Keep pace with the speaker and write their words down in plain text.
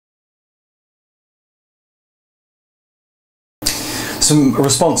some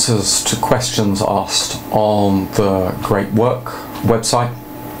responses to questions asked on the Great Work website.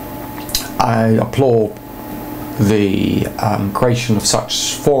 I applaud the creation of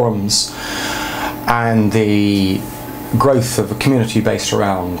such forums and the growth of a community based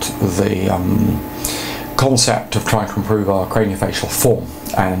around the concept of trying to improve our craniofacial form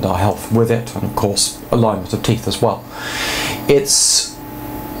and our health with it, and of course alignment of teeth as well. It's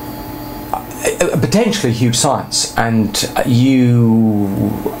a potentially huge science, and you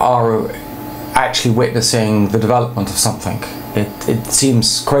are actually witnessing the development of something. It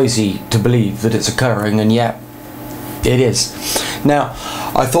seems crazy to believe that it's occurring, and yet it is. Now,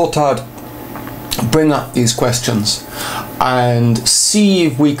 I thought I'd bring up these questions and see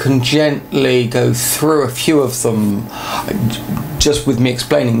if we can gently go through a few of them just with me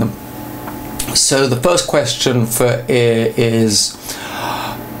explaining them. So the first question is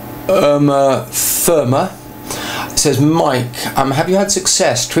Therma. It says, Mike, have you had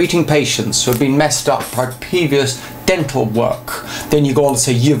success treating patients who have been messed up by previous dental work? Then you go on to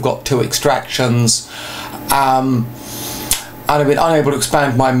say you've got 2 extractions, and I've been unable to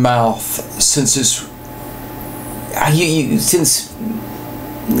expand my mouth since it's I'm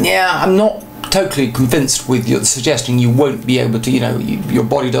not totally convinced with you suggesting you won't be able to, your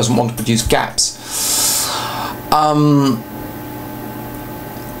body doesn't want to produce gaps.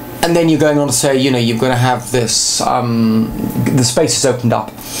 And then you're going on to say, you're going to have this, the space is opened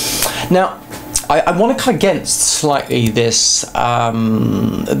up. Now, I want to cut against slightly this,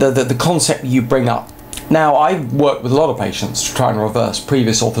 the concept you bring up. Now, I work with a lot of patients to try and reverse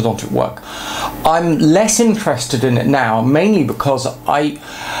previous orthodontic work. I'm less interested in it now, mainly because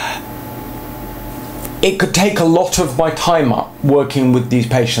it could take a lot of my time up working with these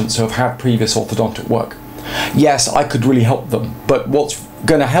patients who have had previous orthodontic work. Yes, I could really help them, but what's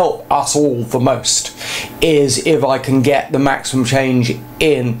going to help us all the most is if I can get the maximum change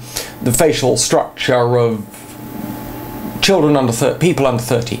in the facial structure of children people under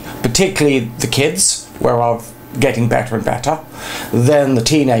 30, particularly the kids, where I'm getting better and better, then the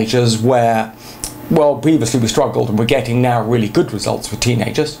teenagers where, well, previously we struggled and we're getting now really good results with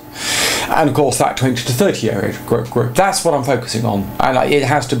teenagers, and of course that 20 to 30 year age group. That's what I'm focusing on, and it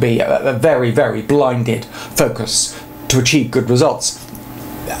has to be a very, very blinded focus to achieve good results.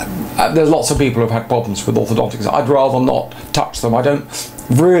 There's lots of people who've had problems with orthodontics. I'd rather not touch them. I don't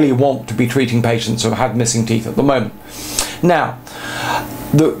really want to be treating patients who have had missing teeth at the moment. Now,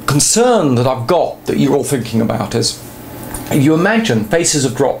 the concern that I've got that you're all thinking about is, if you imagine faces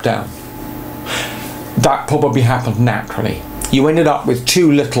have dropped down, that probably happened naturally. You ended up with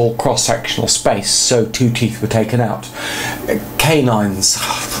too little cross-sectional space, so 2 teeth were taken out. Canines,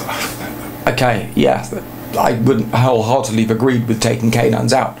 okay, yeah, I wouldn't wholeheartedly have agreed with taking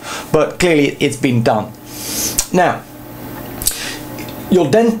canines out, but clearly it's been done. Now, your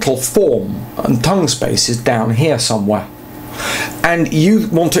dental form and tongue space is down here somewhere, and you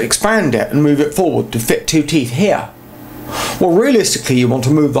want to expand it and move it forward to fit 2 teeth here. Well, realistically, you want to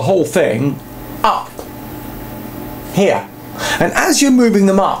move the whole thing up here. And as you're moving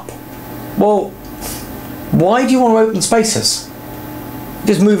them up, well, why do you want to open spaces?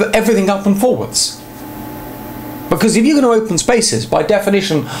 Just move everything up and forwards. Because if you're going to open spaces, by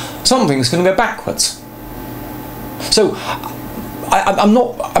definition, something's going to go backwards. So I'm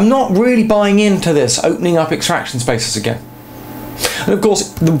not really buying into this opening up extraction spaces again. And of course,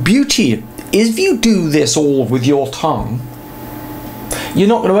 the beauty is if you do this all with your tongue, you're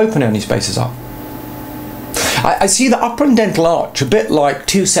not going to open any spaces up. I see the upper and dental arch a bit like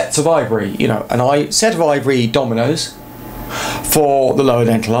 2 sets of ivory, a set of ivory dominoes for the lower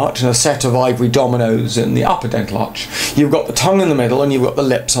dental arch and a set of ivory dominoes in the upper dental arch. You've got the tongue in the middle and you've got the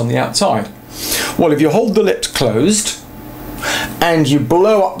lips on the outside. Well, if you hold the lips closed and you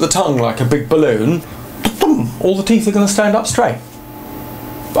blow up the tongue like a big balloon, all the teeth are going to stand up straight.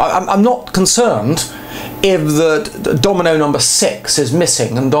 I'm not concerned if the domino number 6 is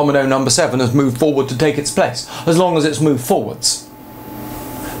missing and domino number 7 has moved forward to take its place, as long as it's moved forwards.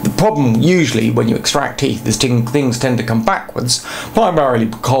 The problem usually when you extract teeth is things tend to come backwards, primarily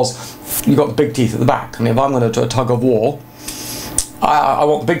because you've got the big teeth at the back, and if I'm going to do a tug of war, I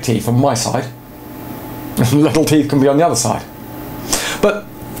want the big teeth on my side, and the little teeth can be on the other side. But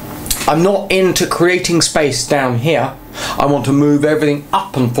I'm not into creating space down here. I want to move everything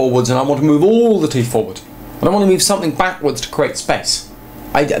up and forwards, and I want to move all the teeth forward. I don't want to move something backwards to create space.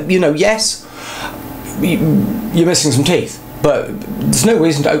 Yes, you're missing some teeth, but there's no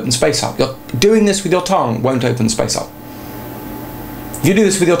reason to open space up. Doing this with your tongue won't open space up. If you do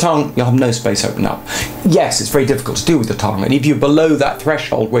this with your tongue, you'll have no space open up. Yes, it's very difficult to do with the tongue, and if you're below that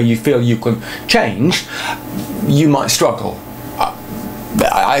threshold where you feel you can change, you might struggle.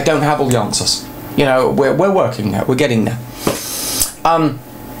 I don't have all the answers. You know, we're working there, we're getting there.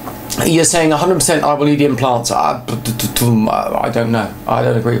 You're saying 100% I will need implants. I don't know. I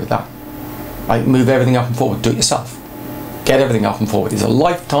don't agree with that. Like, move everything up and forward. Do it yourself. Get everything up and forward. It's a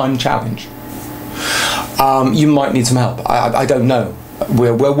lifetime challenge. You might need some help. I don't know.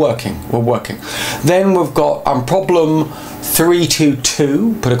 We're working. We're working. Then we've got problem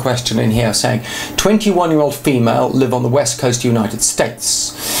 322. Put a question in here saying 21-year-old female, live on the west coast of the United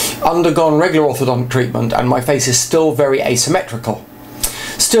States. Undergone regular orthodontic treatment and my face is still very asymmetrical.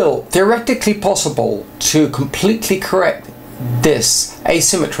 Still, theoretically possible to completely correct this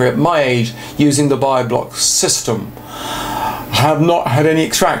asymmetry at my age using the BioBlock system. Have not had any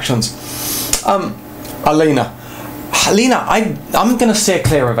extractions. Alina, I'm going to steer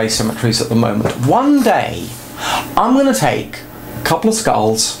clear of asymmetries at the moment. One day, I'm going to take a couple of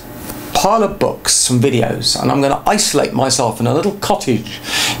skulls, pile of books, some videos, and I'm going to isolate myself in a little cottage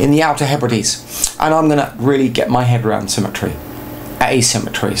in the Outer Hebrides, and I'm going to really get my head around symmetry,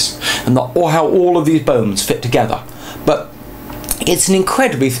 asymmetries, and how all of these bones fit together. But it's an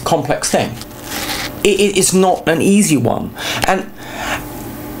incredibly complex thing. It's not an easy one, and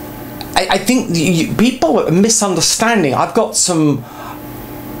I think people are misunderstanding. I've got some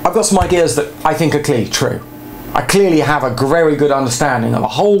ideas that I think are clearly true. I clearly have a very good understanding of a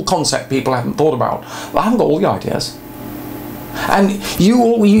whole concept people haven't thought about. But I haven't got all the ideas. And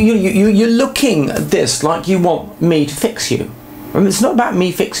you're looking at this like you want me to fix you. I mean, it's not about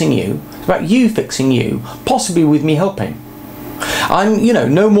me fixing you. It's about you fixing you, possibly with me helping. I'm, you know,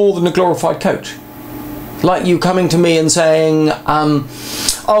 no more than a glorified coach. Like you coming to me and saying,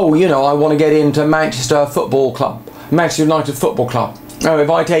 oh, you know, I want to get into Manchester Football Club, Manchester United Football Club. Oh,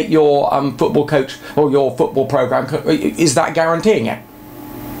 if I take your football coach or your football program, is that guaranteeing it?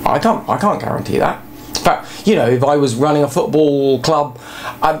 I can't guarantee that. In fact, you know, if I was running a football club,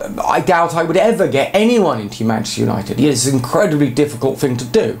 I doubt I would ever get anyone into Manchester United. It's an incredibly difficult thing to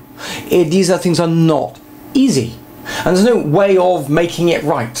do. These things are not easy, and there's no way of making it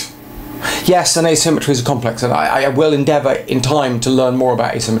right. Yes, and asymmetries are complex, and I will endeavour in time to learn more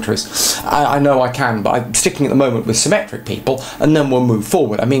about asymmetries. I know I can, but I'm sticking at the moment with symmetric people, and then we'll move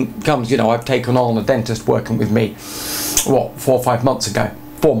forward. I mean, you know, I've taken on a dentist working with me, what, 4 or 5 months ago?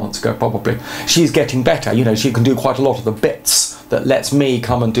 4 months ago, probably. She's getting better. You know, she can do quite a lot of the bits that lets me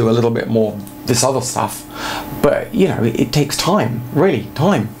come and do a little bit more this other stuff. But, you know, it takes time, really,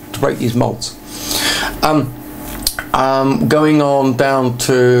 time to break these molds. Going on down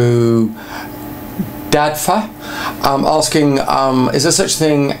to Dadfa, asking, is there such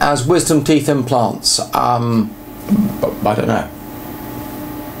thing as wisdom teeth implants? I don't know.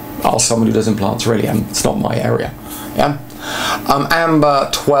 Ask someone who does implants, really, and it's not my area. Yeah. Amber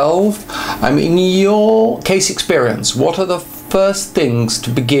 12, in your case experience, what are the first things to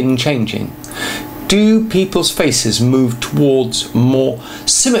begin changing? Do people's faces move towards more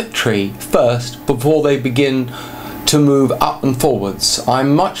symmetry first before they begin to move up and forwards?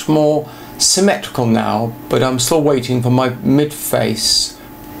 I'm much more symmetrical now, but I'm still waiting for my mid-face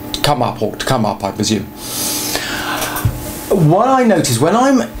to come up, I presume. What I notice when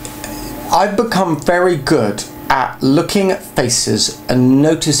I've become very good at looking at faces and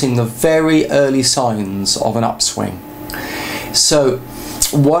noticing the very early signs of an upswing. So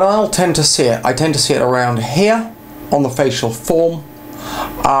what I tend to see it around here on the facial form,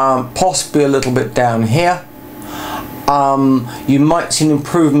 possibly a little bit down here. You might see an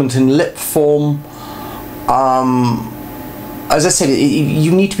improvement in lip form. As I said,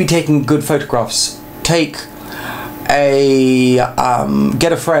 you need to be taking good photographs. Get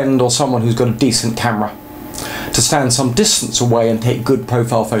a friend or someone who's got a decent camera to stand some distance away and take good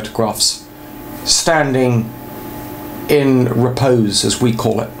profile photographs, standing in repose, as we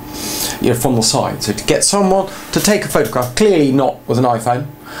call it, you know, from the side. So to get someone to take a photograph, clearly not with an iPhone,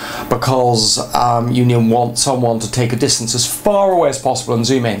 because you want someone to take a distance as far away as possible and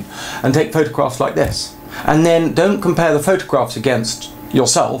zoom in and take photographs like this. And then don't compare the photographs against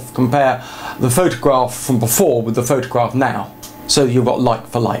yourself, compare the photograph from before with the photograph now, so you've got like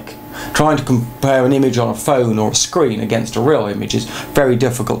for like. Trying to compare an image on a phone or a screen against a real image is very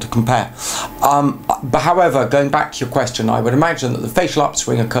difficult to compare. But however, going back to your question, I would imagine that the facial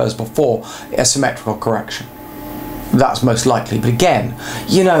upswing occurs before a symmetrical correction. That's most likely. But again,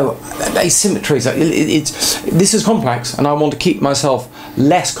 you know, asymmetries, this is complex, and I want to keep myself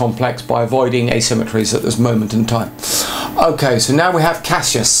less complex by avoiding asymmetries at this moment in time. Okay, so now we have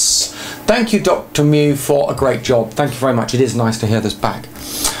Cassius. Thank you, Dr. Mew, for a great job. Thank you very much. It is nice to hear this back.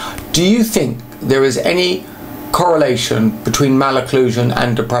 Do you think there is any correlation between malocclusion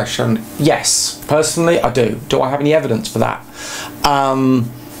and depression? Yes, personally I do. Do I have any evidence for that?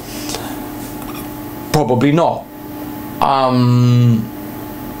 Probably not.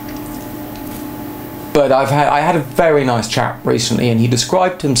 But I had a very nice chap recently, and he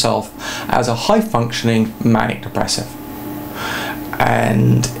described himself as a high-functioning manic depressive,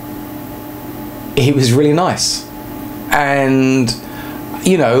 and he was really nice. And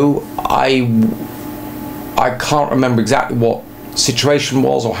you know, I can't remember exactly what situation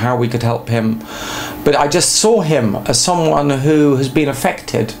was or how we could help him, but I just saw him as someone who has been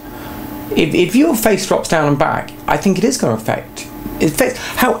affected. If your face drops down and back, I think it is going to affect. It affects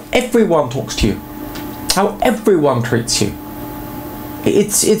how everyone talks to you, how everyone treats you.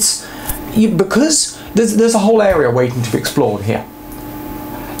 Because there's a whole area waiting to be explored here.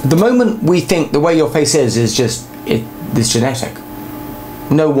 The moment we think the way your face is just this genetic,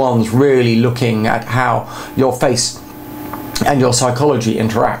 no one's really looking at how your face and your psychology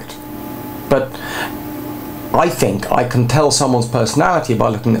interact. But I think I can tell someone's personality by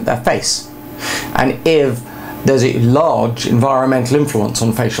looking at their face. And if there's a large environmental influence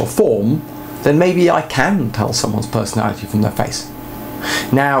on facial form, then maybe I can tell someone's personality from their face.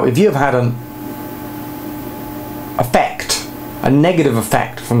 Now, if you've had an effect, a negative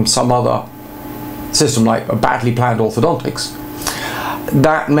effect from some other system like a badly planned orthodontics,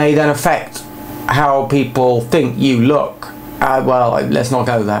 that may then affect how people think you look. Well, let's not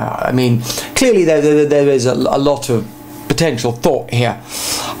go there. I mean, clearly there is a lot of potential thought here.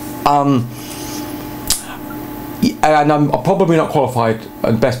 And I'm probably not qualified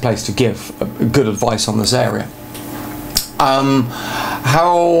and best placed to give good advice on this area.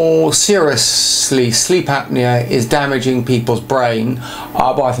 How seriously sleep apnea is damaging people's brain?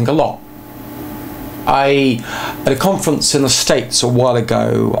 Well, I think a lot. At a conference in the States a while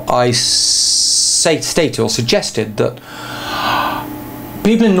ago, I stated or suggested that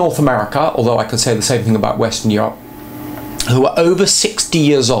people in North America, although I could say the same thing about Western Europe, who are over 60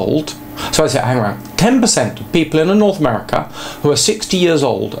 years old, so I said, hang around, 10% of people in North America who are 60 years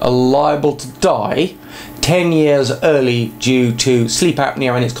old are liable to die 10 years early due to sleep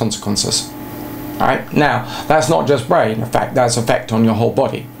apnea and its consequences. All right? Now, that's not just brain effect, that's effect on your whole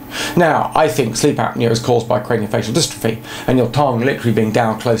body. Now, I think sleep apnea is caused by craniofacial dystrophy and your tongue literally being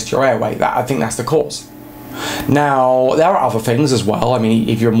down close to your airway. I think that's the cause. Now, there are other things as well. I mean,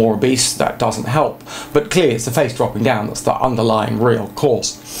 if you're more obese, that doesn't help. But clearly, it's the face dropping down that's the underlying real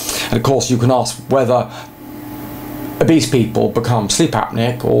cause. And of course, you can ask whether obese people become sleep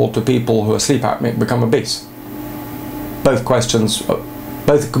apneic or do people who are sleep apneic become obese. Both questions,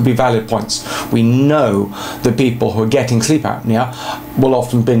 both could be valid points. We know that people who are getting sleep apnea will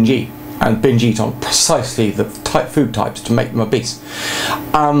often binge eat, and binge eat on precisely the food types to make them obese.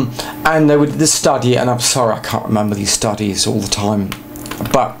 And they did this study, and I'm sorry I can't remember these studies all the time,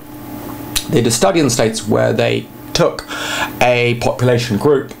 but they did a study in the States where they took a population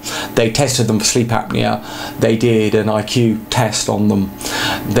group, they tested them for sleep apnea, they did an IQ test on them,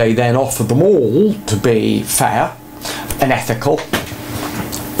 they then offered them all, to be fair and ethical,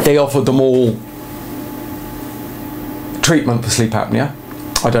 they offered them all treatment for sleep apnea.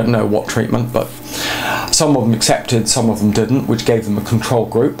 I don't know what treatment, but some of them accepted, some of them didn't, which gave them a control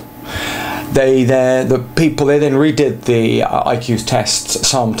group. They then redid the IQ tests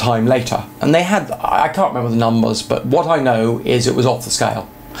some time later, and they had, I can't remember the numbers, but what I know is it was off the scale.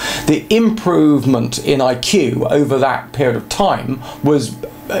 The improvement in IQ over that period of time was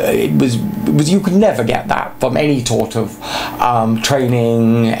you could never get that from any sort of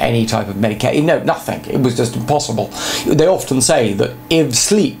training, any type of medication, no, nothing. It was just impossible. They often say that if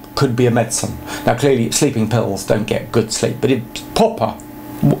sleep could be a medicine, now clearly sleeping pills don't get good sleep, but if proper,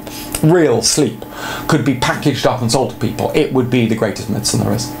 real sleep could be packaged up and sold to people, it would be the greatest medicine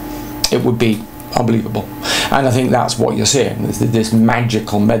there is. It would be unbelievable. And I think that's what you're seeing. This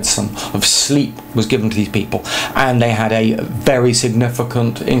magical medicine of sleep was given to these people, and they had a very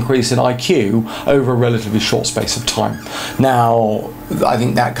significant increase in IQ over a relatively short space of time. Now, I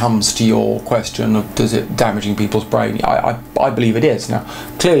think that comes to your question of does it damaging people's brain? I believe it is. Now,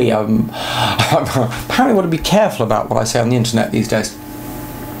 clearly, I apparently want to be careful about what I say on the internet these days.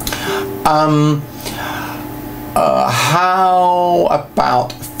 How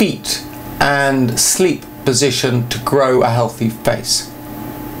about feet and sleep position to grow a healthy face?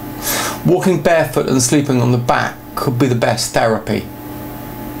 Walking barefoot and sleeping on the back could be the best therapy.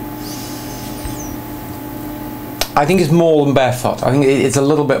 I think it's more than barefoot. I think it's a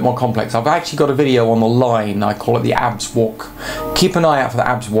little bit more complex. I've actually got a video on the line. I call it the abs walk. Keep an eye out for the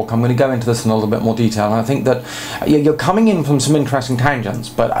abs walk. I'm going to go into this in a little bit more detail. And I think that you're coming in from some interesting tangents,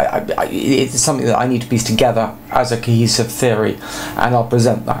 but it's something that I need to piece together as a cohesive theory, and I'll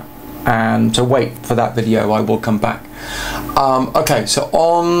present that. And to wait for that video, I will come back. Okay, so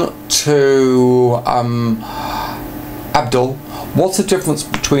on to Abdul. What's the difference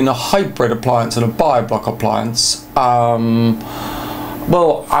between a hybrid appliance and a BioBlock appliance?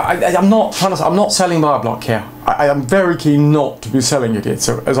 Well, I'm not selling BioBlock here. I am very keen not to be selling it here.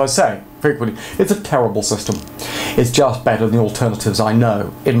 So, as I say frequently, it's a terrible system. It's just better than the alternatives I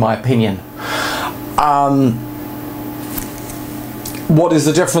know, in my opinion. What is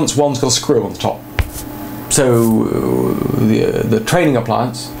the difference? One's got a screw on the top. So the training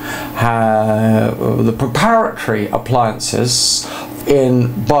appliance, the preparatory appliances in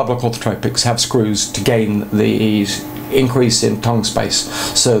BioBlock Orthotropics have screws to gain the increase in tongue space.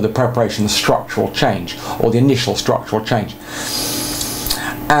 So the preparation, the structural change, or the initial structural change.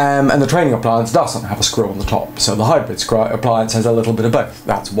 And the training appliance doesn't have a screw on the top. So the hybrid appliance has a little bit of both.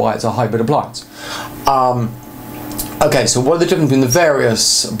 That's why it's a hybrid appliance. Okay, so what are the difference between the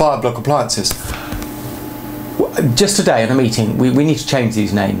various BioBlock appliances? Just today in a meeting, we need to change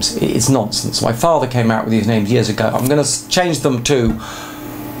these names. It's nonsense. My father came out with these names years ago. I'm going to change them to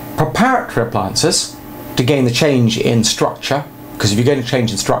preparatory appliances to gain the change in structure, because if you gain a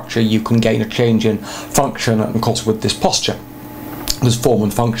change in structure, you can gain a change in function, and of course with this posture, because form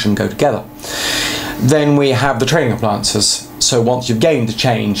and function go together. Then we have the training appliances. So once you've gained the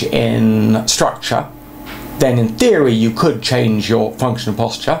change in structure, then in theory you could change your function and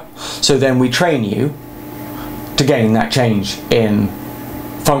posture. So then we train you to gain that change in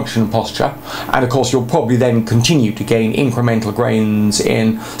function and posture, and of course you'll probably then continue to gain incremental gains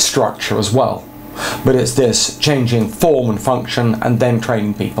in structure as well. But it's this changing form and function and then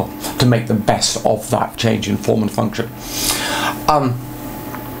training people to make the best of that change in form and function.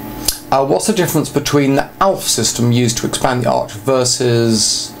 What's the difference between the ALF system used to expand the arch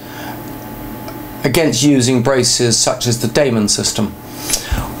versus against using braces such as the Damon system?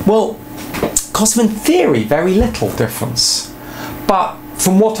 Well, because in theory very little difference, but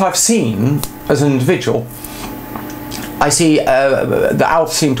from what I've seen as an individual, I see the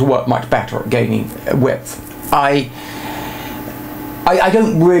ALF seem to work much better at gaining width. I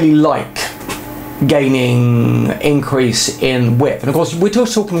don't really like gaining increase in width, and of course we're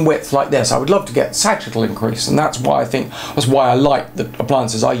just talking width like this. I would love to get sagittal increase, and that's why I like the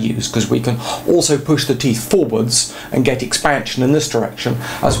appliances I use, because we can also push the teeth forwards and get expansion in this direction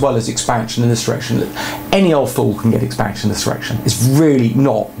as well as expansion in this direction. Any old fool can get expansion in this direction. It's really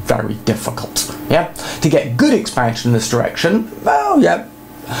not very difficult. Yeah, to get good expansion in this direction, well, yeah,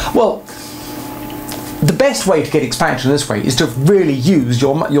 well, the best way to get expansion this way is to really use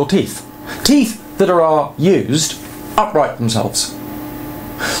your teeth. Teeth that are used upright themselves.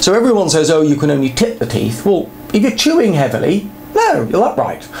 So everyone says, oh, you can only tip the teeth. Well, if you're chewing heavily, no, you're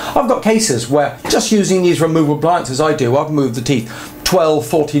upright. I've got cases where just using these removable appliances I do, I've moved the teeth 12,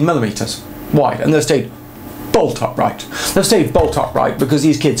 14 millimeters wide, and they've stayed bolt upright. They've stayed bolt upright because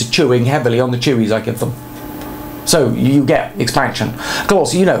these kids are chewing heavily on the chewies I give them. So you get expansion. Of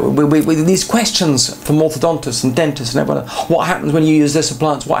course, you know, these questions from orthodontists and dentists and everyone, what happens when you use this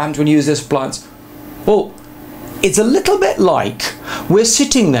appliance? What happens when you use this appliance? Well, it's a little bit like we're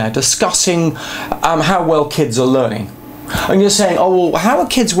sitting there discussing how well kids are learning. And you're saying, oh, well, how are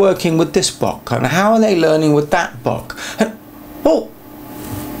kids working with this book? And how are they learning with that book? And, well,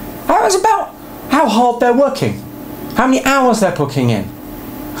 it's about how hard they're working, how many hours they're putting in,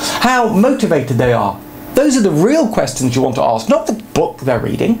 how motivated they are. Those are the real questions you want to ask, not the book they're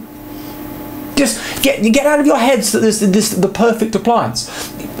reading. Just get out of your heads that this is the perfect appliance.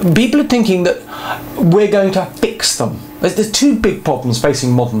 People are thinking that we're going to fix them. There's two big problems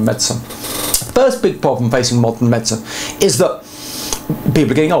facing modern medicine. The first big problem facing modern medicine is that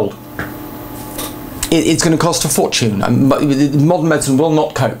people are getting old. It's going to cost a fortune. Modern medicine will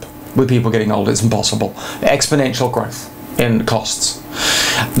not cope with people getting old. It's impossible. Exponential growth in costs.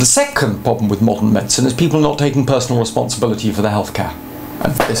 The second problem with modern medicine is people not taking personal responsibility for their healthcare.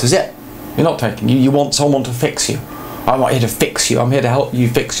 And this is it. You're not taking. You want someone to fix you. I'm not here to fix you. I'm here to help you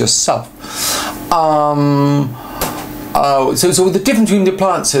fix yourself. So the difference between the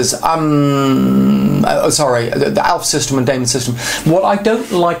appliances, the ALF system and Damon system. What I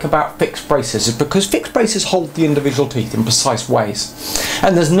don't like about fixed braces is because fixed braces hold the individual teeth in precise ways,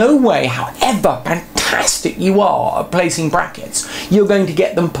 and there's no way, however fantastic fantastic you are at placing brackets, you're going to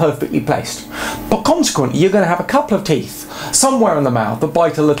get them perfectly placed. But consequently, you're going to have a couple of teeth somewhere in the mouth that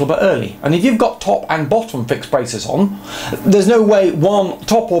bite a little bit early. And if you've got top and bottom fixed braces on, there's no way one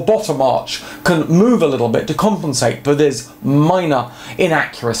top or bottom arch can move a little bit to compensate for these minor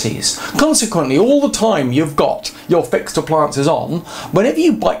inaccuracies. Consequently, all the time you've got your fixed appliances on, whenever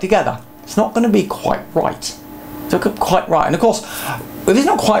you bite together, it's not going to be quite right. It's not quite right. And of course, if it's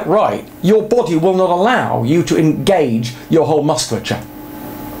not quite right, your body will not allow you to engage your whole musculature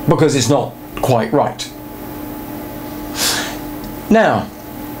because it's not quite right. Now,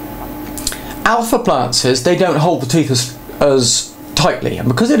 alpha appliances, they don't hold the teeth as tightly, and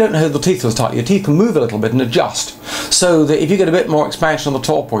because they don't hold the teeth as tightly, your teeth can move a little bit and adjust, so that if you get a bit more expansion on the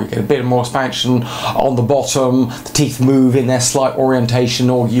top or you get a bit more expansion on the bottom, the teeth move in their slight orientation,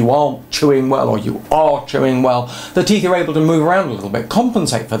 or you aren't chewing well or you are chewing well, the teeth are able to move around a little bit,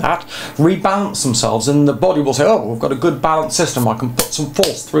 compensate for that, rebalance themselves, and the body will say, oh, we've got a good balanced system, I can put some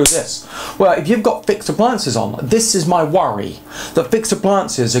force through this. Well, if you've got fixed appliances on, this is my worry, that fixed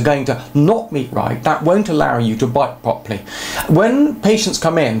appliances are going to not meet right, that won't allow you to bite properly. When patients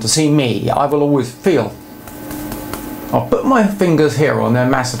come in to see me, I will always feel, I'll put my fingers here on their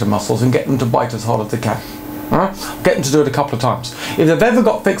masseter muscles and get them to bite as hard as they can. Get them to do it a couple of times. If they've ever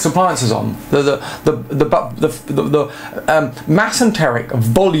got fixed appliances on, the mesenteric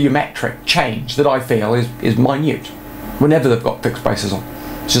volumetric change that I feel is minute whenever they've got fixed braces on.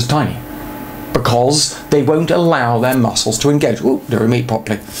 It's just tiny, because they won't allow their muscles to engage. Ooh, do meet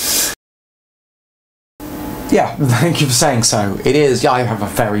properly. Yeah, thank you for saying so. It is. Yeah, I have a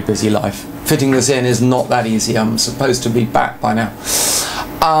very busy life. Fitting this in is not that easy. I'm supposed to be back by now.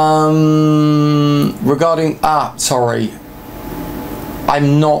 Regarding... sorry.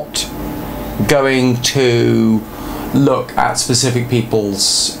 I'm not going to look at specific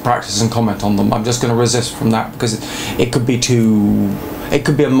people's practices and comment on them. I'm just going to resist from that because it could be too... It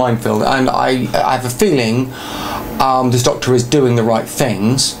could be a minefield. And I have a feeling this doctor is doing the right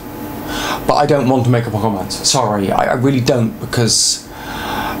things, but I don't want to make up comments. Sorry, I really don't, because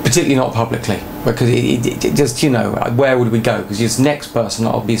particularly not publicly, because it just, you know, where would we go? Because this next person,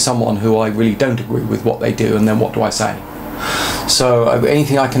 I'll be someone who I really don't agree with what they do, and then what do I say? So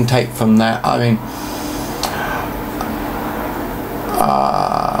anything I can take from that, I mean,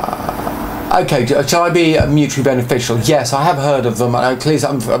 okay, shall I be mutually beneficial? Yes, I have heard of them, and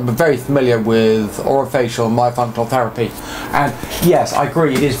I'm very familiar with orofacial myofunctional therapy, and yes, I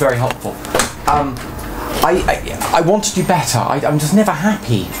agree, it is very helpful. I want to do better. I'm just never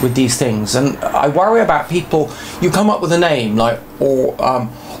happy with these things, and I worry about people. You come up with a name like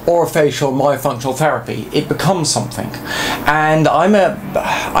orofacial myofunctional therapy, it becomes something, and I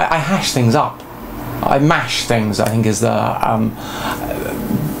hash things up. I mash things, I think, is the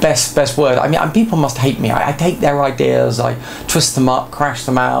best word. I mean, people must hate me. I take their ideas, I twist them up, crash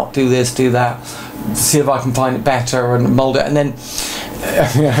them out, do this, do that, see if I can find it better and mould it, and then,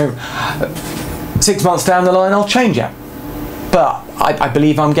 you know, 6 months down the line I'll change it. But I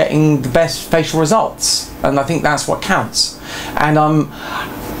believe I'm getting the best facial results, and I think that's what counts. And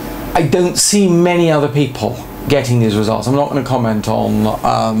I don't see many other people getting these results. I'm not going to comment on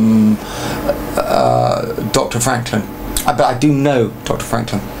Dr. Franklin, but I do know Dr.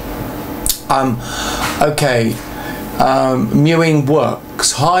 Franklin. Okay, mewing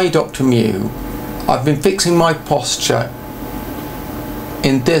works. Hi, Dr. Mew. I've been fixing my posture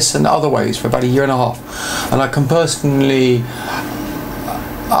in this and other ways for about 1.5 years, and I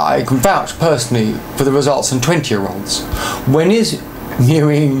can vouch personally for the results in 20-year-olds. When is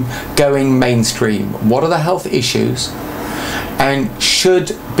mewing going mainstream? What are the health issues, and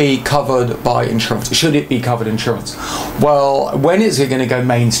should be covered by insurance? Should it be covered insurance? Well, when is it going to go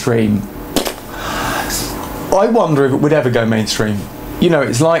mainstream? I wonder if it would ever go mainstream. You know,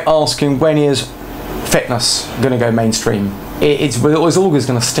 it's like asking, when is fitness going to go mainstream? It's always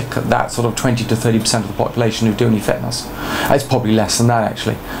going to stick at that sort of 20 to 30% of the population who do any fitness. It's probably less than that,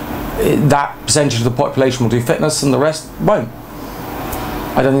 actually. That percentage of the population will do fitness and the rest won't.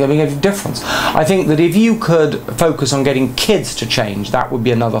 I don't think there'll be any difference. I think that if you could focus on getting kids to change, that would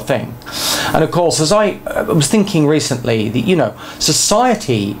be another thing. And of course, as I was thinking recently, that, you know,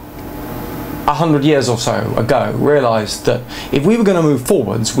 society 100 years or so ago realised that if we were going to move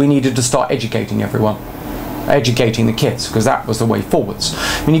forwards, we needed to start educating everyone, educating the kids, because that was the way forwards.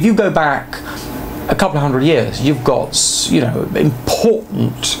 I mean, if you go back a couple of 100 years, you've got, you know,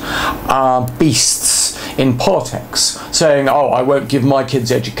 important beasts in politics saying, oh, I won't give my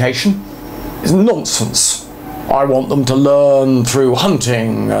kids education. It's nonsense. I want them to learn through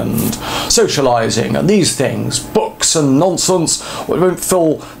hunting and socialising and these things. Books and nonsense won't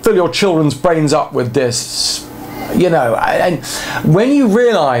fill your children's brains up with this. You know, and when you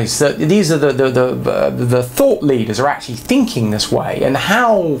realise that these are the thought leaders are actually thinking this way, and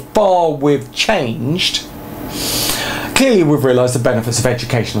how far we've changed, clearly we've realised the benefits of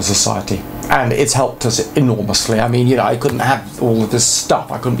education in society, and it's helped us enormously. I mean, you know, I couldn't have all of this stuff,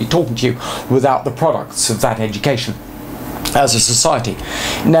 I couldn't be talking to you without the products of that education as a society.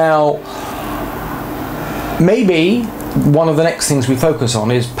 Now, maybe one of the next things we focus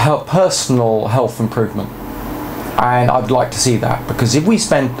on is personal health improvement. And I'd like to see that, because if we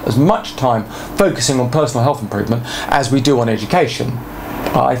spend as much time focusing on personal health improvement as we do on education,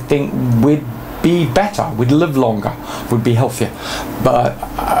 I think we'd be better, we'd live longer, we'd be healthier. But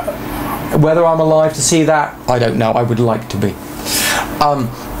whether I'm alive to see that, I don't know. I would like to be.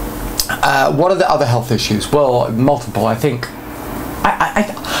 What are the other health issues? Well, multiple, I think.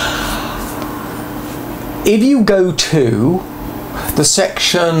 If you go to the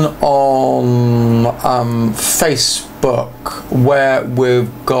section on Facebook where we've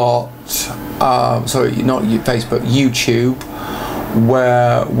got, sorry, not Facebook, YouTube,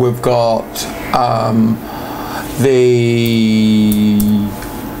 where we've got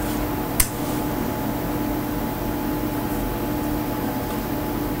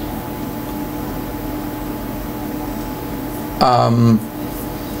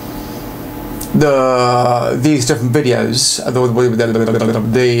these different videos, the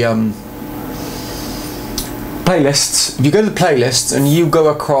playlists. If you go to the playlists and you go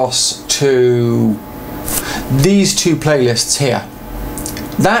across to these two playlists here,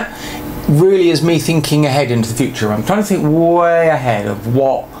 that really is me thinking ahead into the future. I'm trying to think way ahead of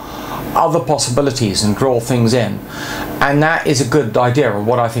what other possibilities and draw things in, and that is a good idea of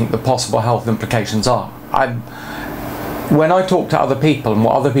what I think the possible health implications are. When I talk to other people and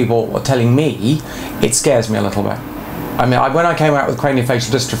what other people are telling me, it scares me a little bit. I mean, when I came out with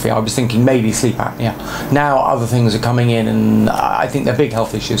craniofacial dystrophy, I was thinking maybe sleep apnea. Now other things are coming in, and I think they're big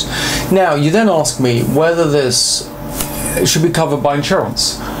health issues. Now, you then ask me whether this should be covered by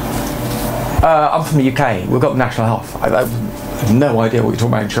insurance. I'm from the UK, we've got National Health. I have no idea what you're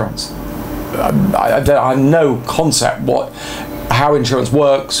talking about insurance. I have no concept how insurance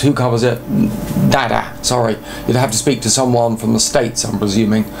works, who covers it, sorry. You'd have to speak to someone from the States, I'm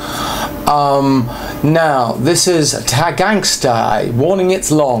presuming. Now, this is Tagangster, warning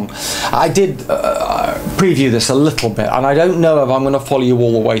it's long. I did preview this a little bit, and I don't know if I'm going to follow you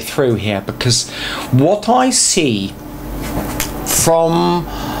all the way through here, because what I see from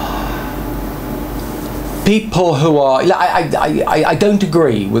people who are, I don't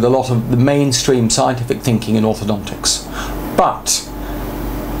agree with a lot of the mainstream scientific thinking in orthodontics, but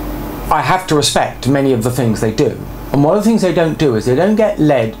I have to respect many of the things they do. And one of the things they don't do is they don't get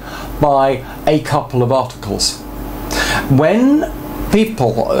led by a couple of articles. When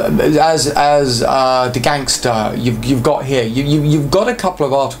people, as the gangster, you've got here, you've got a couple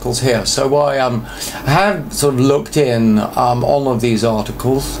of articles here. So I have sort of looked in on all of these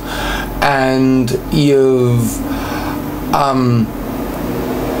articles, and you've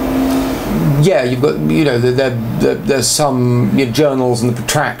yeah, you've got, you know, there's some journals and the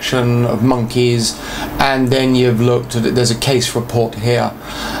protraction of monkeys, and then you've looked at it, there's a case report here,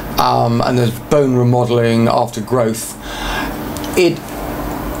 and there's bone remodeling after growth.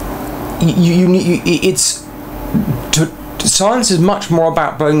 Science is much more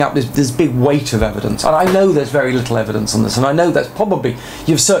about bringing up this big weight of evidence, and I know there's very little evidence on this, and I know that's probably,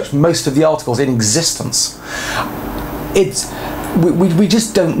 you've searched most of the articles in existence. We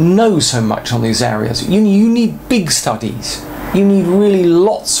just don't know so much on these areas. You need big studies. You need really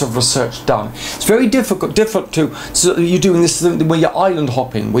lots of research done. It's very difficult to, so you're doing this where you're island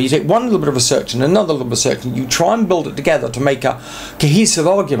hopping, where you take one little bit of research and another little research, and you try and build it together to make a cohesive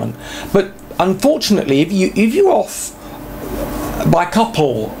argument. But unfortunately, if you're off by a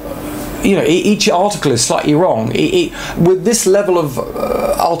couple, you know, each article is slightly wrong. With this level of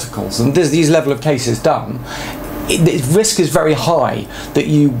articles and these level of cases done, the risk is very high that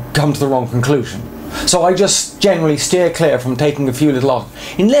you come to the wrong conclusion. So I just generally steer clear from taking a few little articles,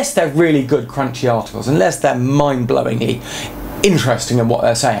 unless they're really good crunchy articles, unless they're mind-blowingly interesting in what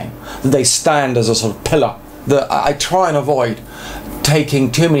they're saying, that they stand as a sort of pillar. That I try and avoid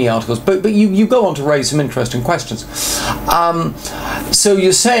taking too many articles, but you go on to raise some interesting questions. So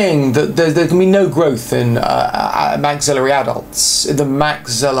you're saying that there can be no growth in maxillary adults, in the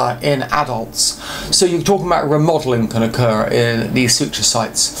maxilla in adults. So you're talking about remodeling can occur in these suture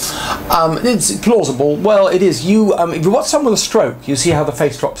sites. It's plausible. Well, it is. If you watch someone with a stroke, you see how the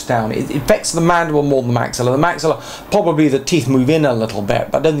face drops down. It affects the mandible more than the maxilla. The maxilla, probably the teeth move in a little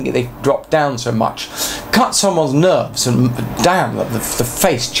bit, but I don't think they drop down so much. Cut someone's nerves, and damn, the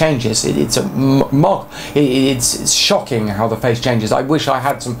face changes. It's shocking how the face changes. I wish I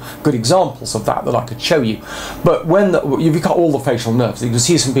had some good examples of that I could show you. But when you cut all the facial nerves, you can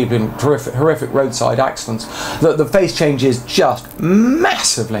see some people in horrific roadside accidents, that the face changes just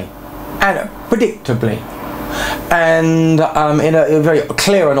massively and predictably, and in a very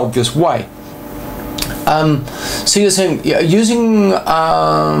clear and obvious way. So you're saying using.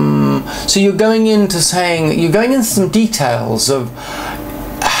 So you're going into some details of,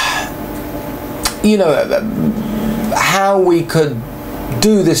 how we could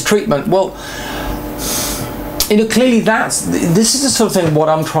do this treatment. Well, clearly this is the sort of thing what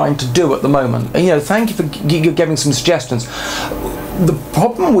I'm trying to do at the moment. Thank you for giving some suggestions. The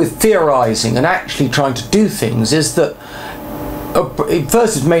problem with theorizing and actually trying to do things is that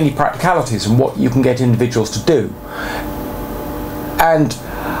first it's mainly practicalities and what you can get individuals to do, and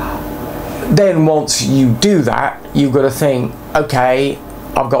then once you do that, you've got to think, okay,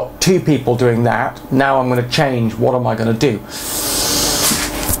 I've got 2 people doing that, now I'm going to change, what am I going to do?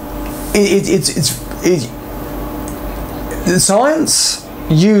 The science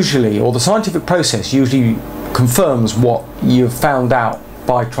usually, or the scientific process usually confirms what you've found out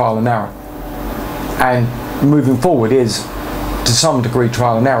by trial and error, and moving forward is to some degree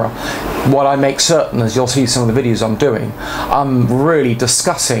trial and error. What I make certain, as you'll see some of the videos I'm doing, I'm really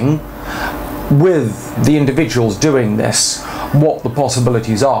discussing with the individuals doing this what the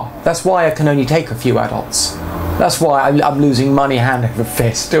possibilities are. That's why I can only take a few adults. That's why I'm losing money hand over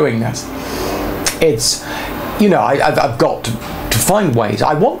fist doing this. It's, I've got to find ways.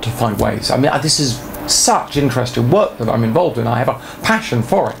 I want to find ways. I mean, this is such interesting work that I'm involved in. I have a passion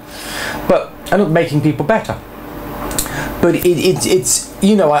for it. But I'm not making people better. But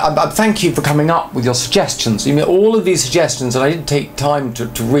I thank you for coming up with your suggestions. All of these suggestions, and I did take time to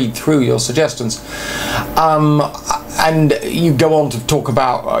read through your suggestions, and you go on to talk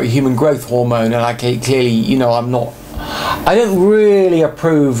about human growth hormone, and clearly, I don't really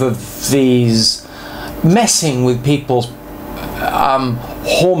approve of these messing with people's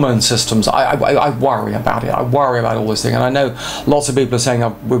hormone systems. I worry about it. I worry about all this thing, and I know lots of people are saying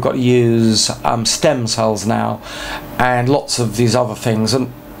we've got to use stem cells now, and lots of these other things.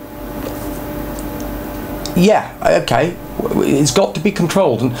 And yeah, okay, it's got to be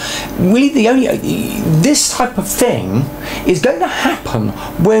controlled. And really, this type of thing is going to happen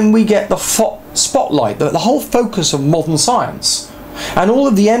when we get the spotlight, the whole focus of modern science, and all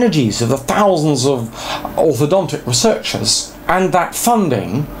of the energies of the thousands of orthodontic researchers and that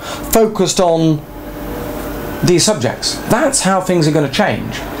funding focused on these subjects. That's how things are going to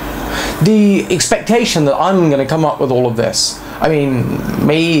change. The expectation that I'm going to come up with all of this, I mean,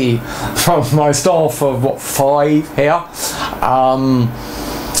 me, from my staff of 5 here,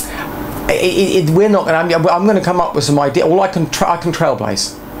 we're not going to, I'm going to come up with some idea. I can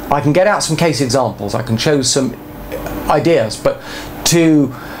trailblaze. I can get out some case examples. I can show some ideas, but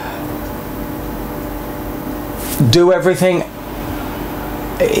to do everything,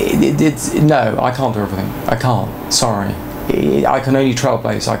 no, I can't do everything. I can't, sorry. I can only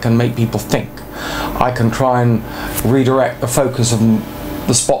trailblaze. I can make people think. I can try and redirect the focus of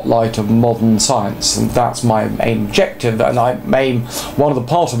the spotlight of modern science, and that's my main objective. And one of the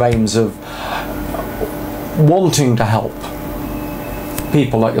part of aims of wanting to help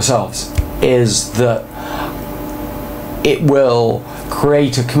people like yourselves is that it will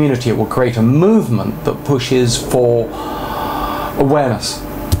create a community, it will create a movement that pushes for awareness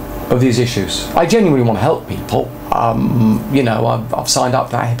of these issues. I genuinely want to help people. I've signed up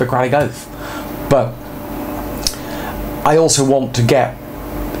to that Hippocratic Oath, but I also want to get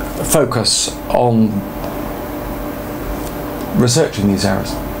focus on researching these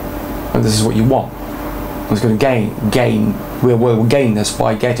areas, and this is what you want. It's going to we'll gain this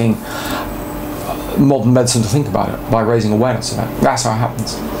by getting modern medicine to think about it, by raising awareness of it. That's how it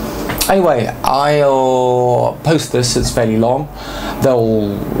happens. Anyway, I'll post this. It's fairly long.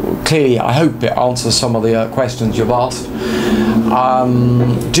 They'll clearly, I hope it answers some of the questions you've asked.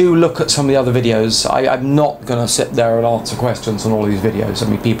 Do look at some of the other videos. I'm not going to sit there and answer questions on all these videos. I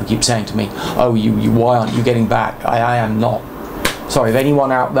mean, people keep saying to me, "Oh, why aren't you getting back?" I am not. Sorry, if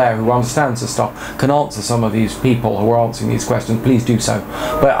anyone out there who understands this stuff can answer some of these people who are answering these questions, please do so.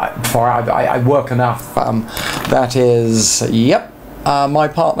 But I work enough. That is, yep, my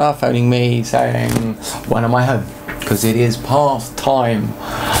partner phoning me saying, when am I home? Because it is past time.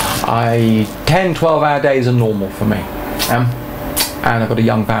 10-12 hour days are normal for me. And I've got a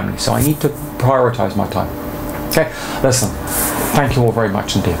young family, so I need to prioritise my time. Okay, listen, thank you all very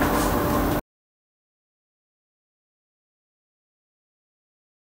much indeed.